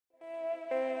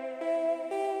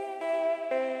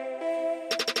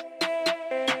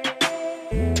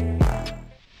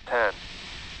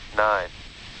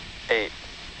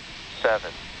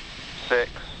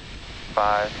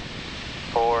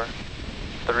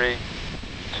3,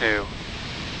 2,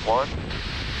 1.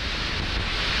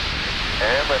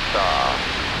 And liftoff.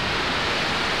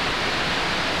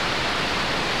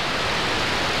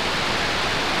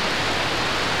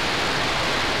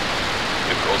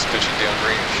 Vehicle's pitching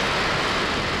downrange.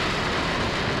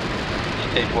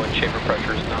 Stage 1 chamber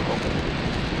pressure is nominal.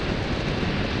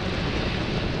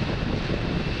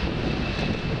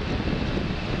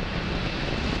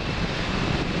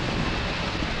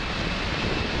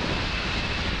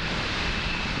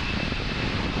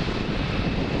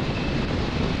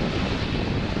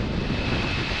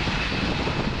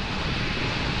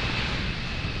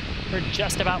 We're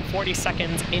just about 40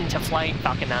 seconds into flight.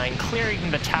 Falcon 9 clearing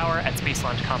the tower at Space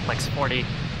Launch Complex 40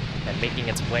 and making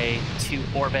its way to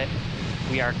orbit.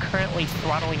 We are currently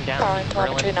throttling down the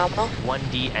Merlin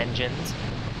 1D engines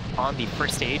on the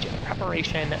first stage in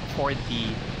preparation for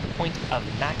the point of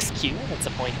max Q. That's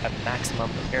the point of maximum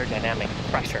aerodynamic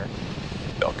pressure.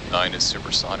 Falcon 9 is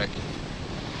supersonic.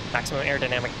 Maximum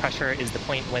aerodynamic pressure is the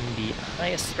point when the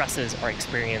highest stresses are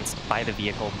experienced by the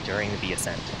vehicle during the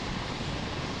ascent.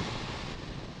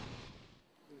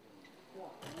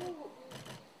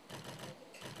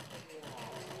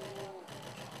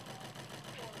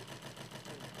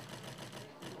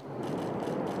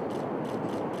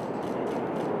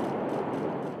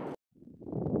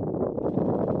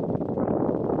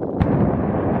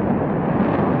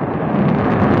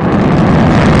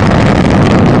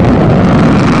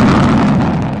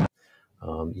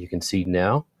 You can see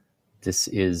now, this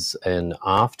is an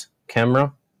aft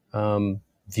camera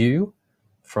view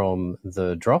from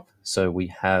the drop. So we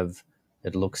have,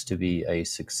 it looks to be a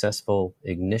successful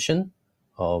ignition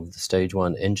of the stage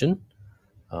 1 engine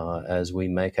as we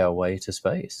make our way to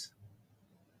space.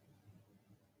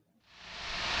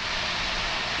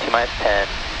 T-minus 10,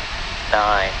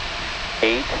 9,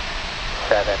 8,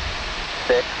 7,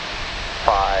 6,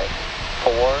 5,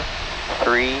 4,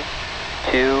 3,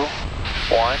 2,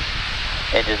 1.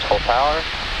 Engines full power.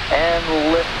 And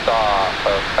liftoff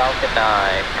of Falcon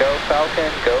 9. Go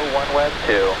Falcon, go OneWeb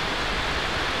 2.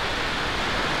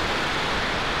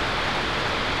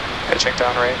 Pitching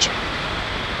downrange.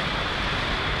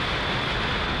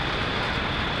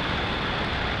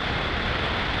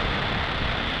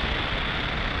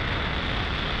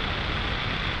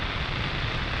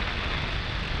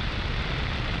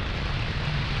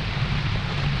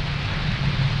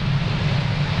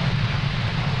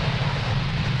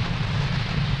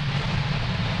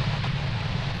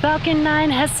 Falcon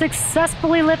 9 has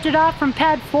successfully lifted off from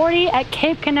Pad 40 at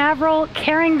Cape Canaveral,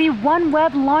 carrying the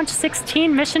OneWeb Launch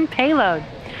 16 mission payload.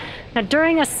 Now,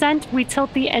 during ascent, we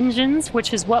tilt the engines,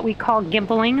 which is what we call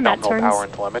gimbaling. Power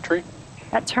and telemetry.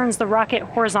 That turns the rocket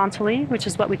horizontally, which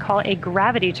is what we call a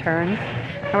gravity turn.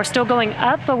 And we're still going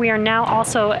up, but we are now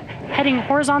also heading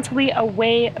horizontally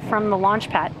away from the launch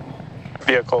pad.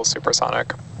 Vehicle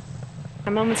supersonic.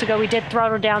 Moments ago, we did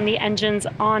throttle down the engines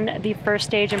on the first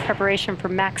stage in preparation for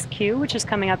max Q, which is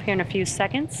coming up here in a few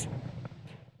seconds.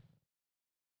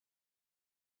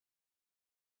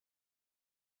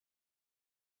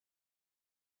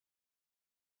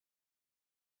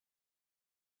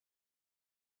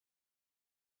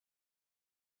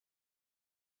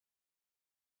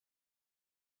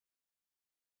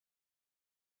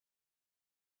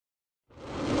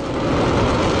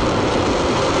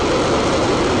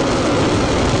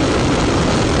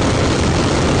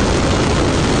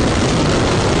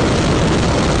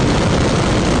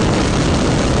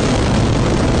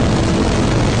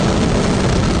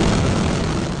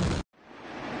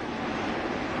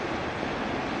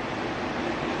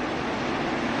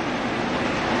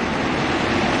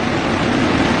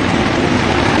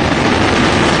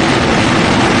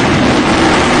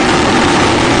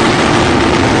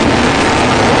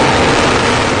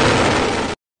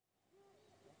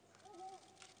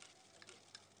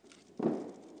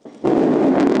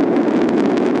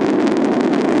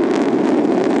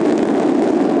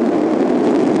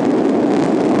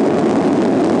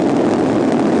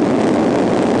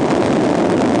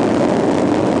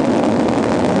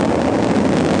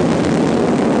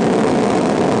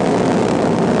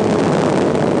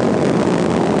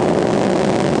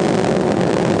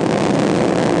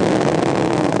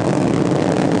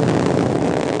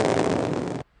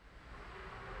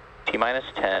 T-minus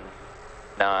 10,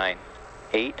 9,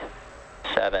 8,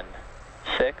 7,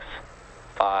 6,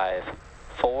 5,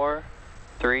 4,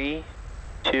 3,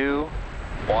 2,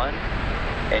 1.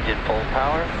 Engine full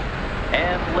power.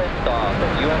 And liftoff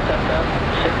of USSF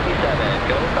 67.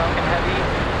 Go Falcon Heavy,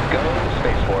 go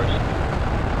Space Force.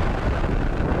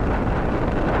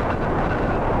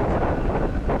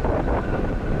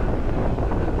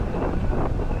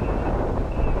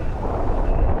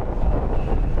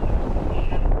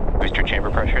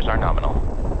 pressures are nominal.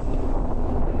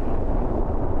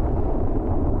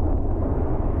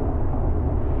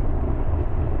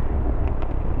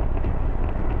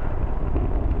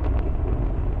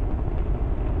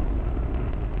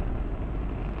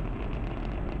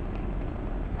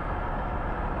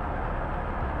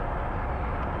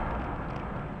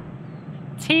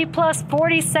 T plus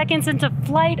 40 seconds into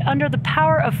flight under the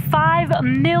power of 5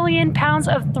 million pounds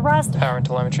of thrust. Power and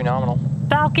telemetry nominal.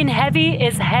 Falcon Heavy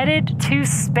is headed to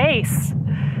space.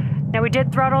 Now we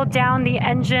did throttle down the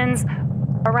engines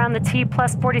around the T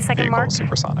plus 40 second Vehicle mark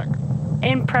supersonic.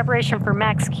 in preparation for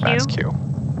max Q. Max Q.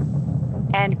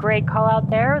 And great call out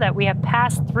there that we have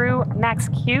passed through max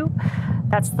Q.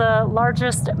 That's the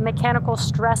largest mechanical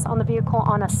stress on the vehicle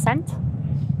on ascent.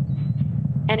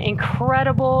 And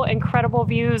incredible, incredible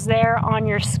views there on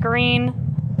your screen.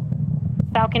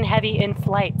 Falcon Heavy in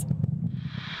flight.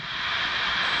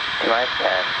 T-minus 10,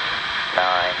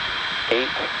 9, 8,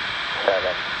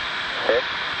 7, 6,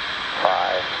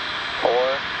 5,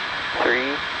 4,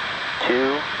 3,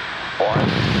 2, 1.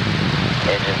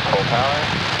 Engines full power.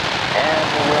 And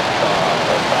liftoff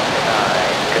of Falcon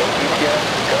 9. Go GPS,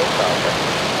 go Falcon.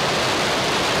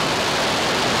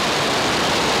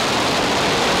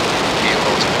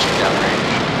 Vehicles pitching downrange.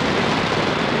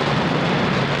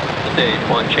 Stage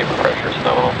 1 chamber pressure is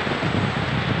nominal.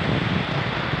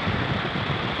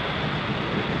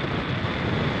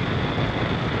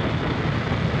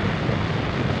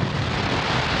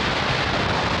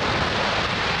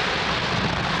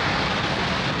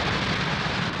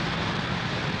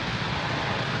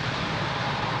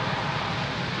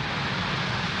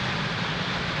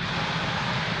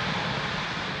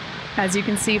 As you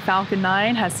can see, Falcon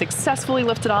 9 has successfully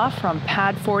lifted off from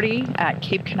Pad 40 at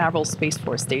Cape Canaveral Space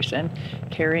Force Station,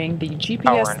 carrying the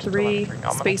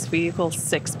GPS-3 Space Vehicle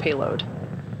 6 payload.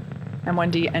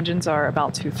 M1D engines are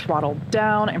about to throttle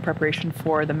down in preparation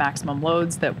for the maximum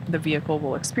loads that the vehicle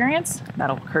will experience.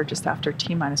 That'll occur just after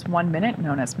T-minus 1 minute,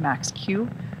 known as max Q.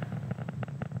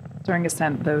 During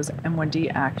ascent, those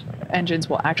M1D engines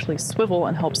will actually swivel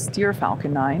and help steer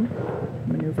Falcon 9, a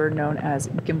maneuver known as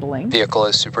gimbaling. Vehicle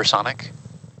is supersonic.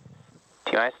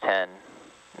 T-minus 10,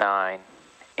 9,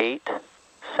 8,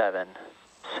 7,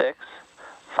 6,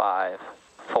 5,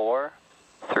 4,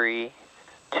 3,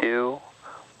 2,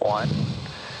 1.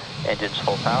 Engines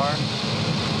full power.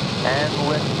 And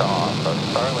liftoff of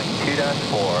Starlink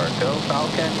 2-4. Go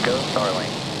Falcon, go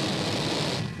Starlink.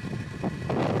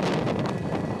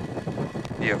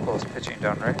 Vehicle is pitching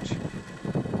downrange.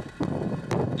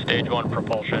 Stage 1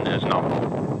 propulsion is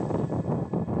nominal.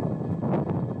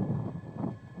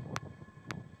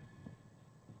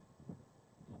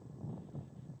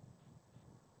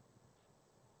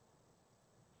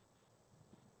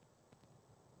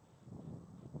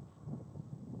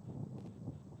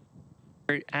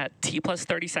 At T plus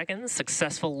 30 seconds,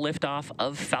 successful liftoff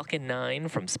of Falcon 9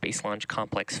 from Space Launch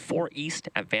Complex 4 East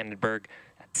at Vandenberg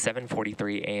at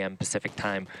 7:43 a.m. Pacific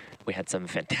time. We had some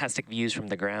fantastic views from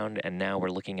the ground, and now we're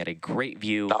looking at a great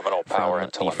view Nominal power from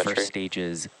and the telemetry. first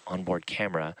stage's onboard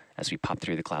camera as we pop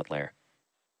through the cloud layer.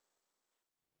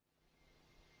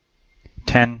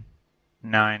 10,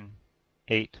 9,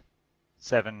 8,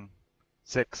 7,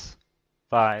 6,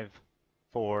 5,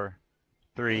 4,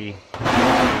 3, 2,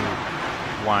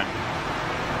 1.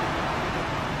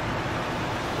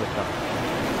 Lift up.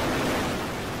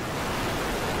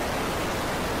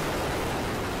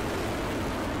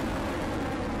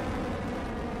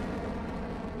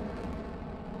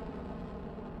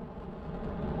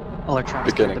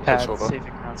 Electrons Beginning the pad, pushover.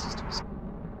 saving ground systems.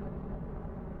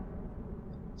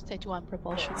 Stage 1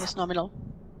 propulsion is nominal.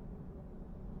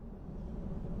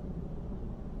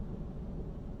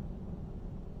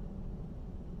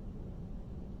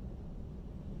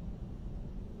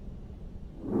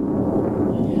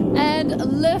 And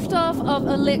liftoff of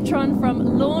Electron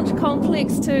from Launch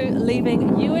Complex 2,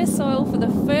 leaving US soil for the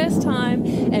first time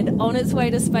and on its way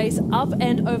to space up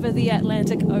and over the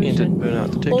Atlantic Ocean.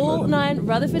 All 9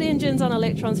 Rutherford engines on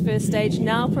Electron's first stage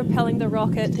now propelling the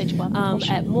rocket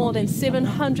at more than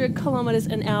 700 kilometers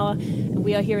an hour.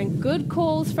 We are hearing good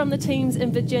calls from the teams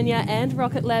in Virginia and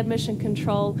Rocket Lab Mission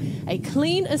Control. A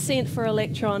clean ascent for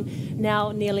Electron,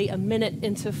 now nearly a minute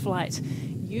into flight.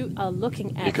 You are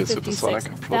looking at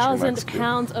 56,000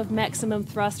 pounds of maximum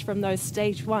thrust from those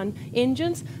stage 1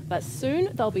 engines, but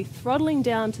soon they'll be throttling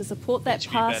down to support that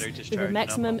pass to the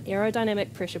maximum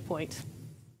aerodynamic pressure point.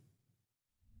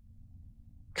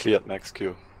 Cleared max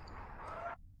Q.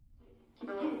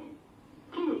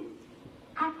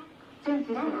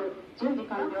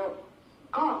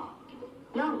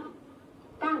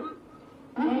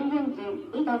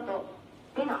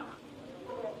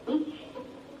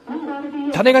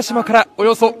 種子島からお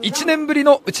よそ1年ぶり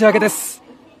の打ち上げです。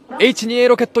 H-IIA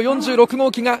ロケット46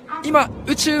号機が今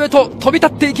宇宙へと飛び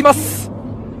立っていきます。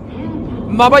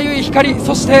まばゆい光、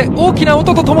そして大きな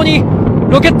音とともに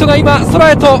ロケットが今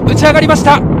空へと打ち上がりまし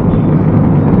た。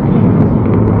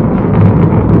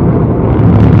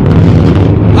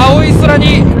青い空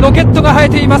にロケットが生え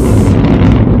ています。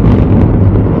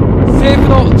政府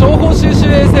の情報収集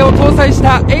衛星を搭載し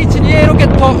た H-IIA ロケ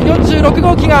ット46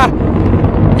号機が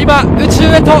今宇宙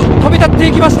へと飛び立って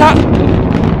いきました。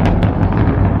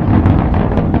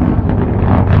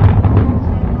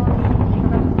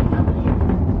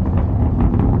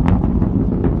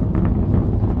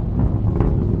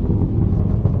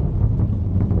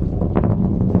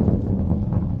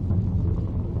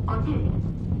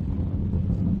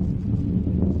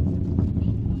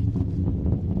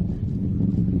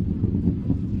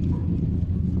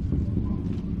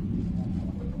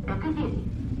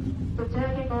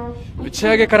打ち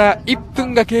上げから1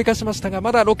分が経過しましたが、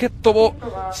まだロケットを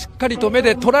しっかりと目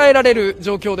で捉えられる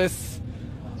状況です。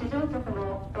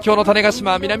今日の種子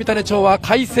島南種町は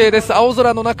快晴です。青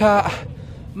空の中、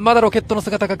まだロケットの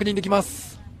姿確認できま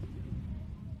す。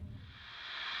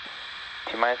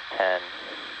 T-10,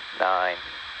 9,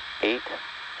 8,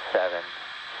 7,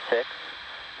 6,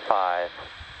 5,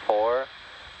 4,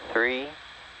 3,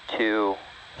 2,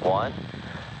 1.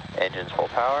 Engines full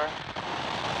power.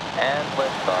 And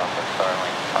liftoff of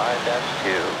Starlink 5-2.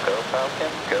 Go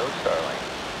Falcon, go Starlink.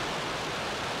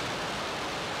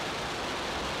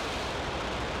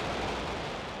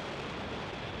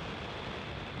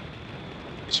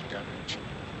 Downrange.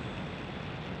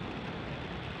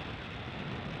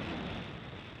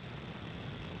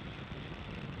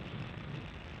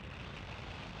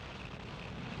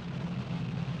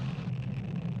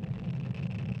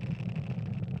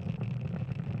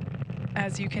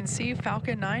 As you can see,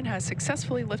 Falcon 9 has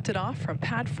successfully lifted off from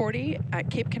Pad 40 at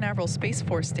Cape Canaveral Space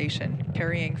Force Station,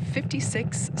 carrying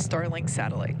 56 Starlink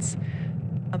satellites.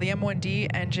 Now, the M1D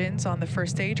engines on the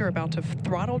first stage are about to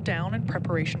throttle down in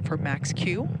preparation for max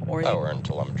Q, or power and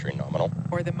telemetry nominal,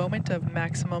 or the moment of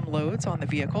maximum loads on the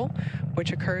vehicle,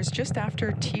 which occurs just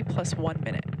after T plus 1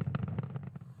 minute.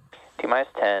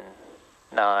 T-10,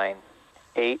 9,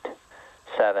 8,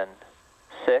 7,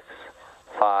 6,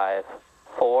 5,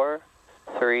 4,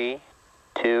 3,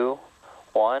 2,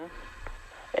 1.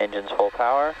 Engines full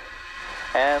power.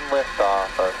 And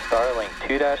liftoff of Starlink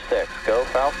 2-6. Go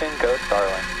Falcon, go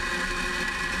Starlink.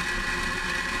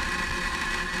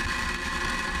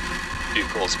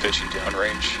 Vehicles pitching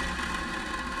downrange.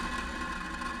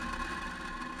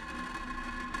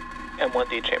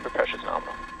 M1D chamber pressure is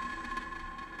nominal.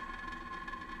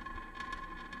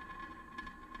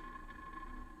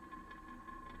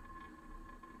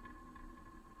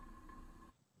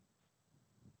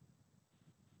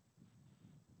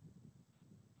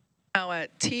 Now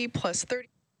at T plus 30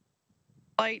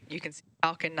 flight, you can see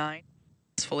Falcon 9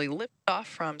 is fully lifted off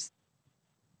from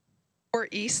 4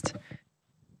 East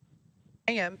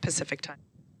AM Pacific time.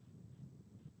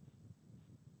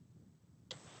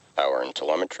 power and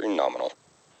telemetry nominal.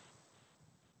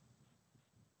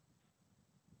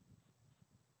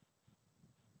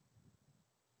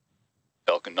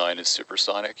 Falcon 9 is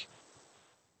supersonic.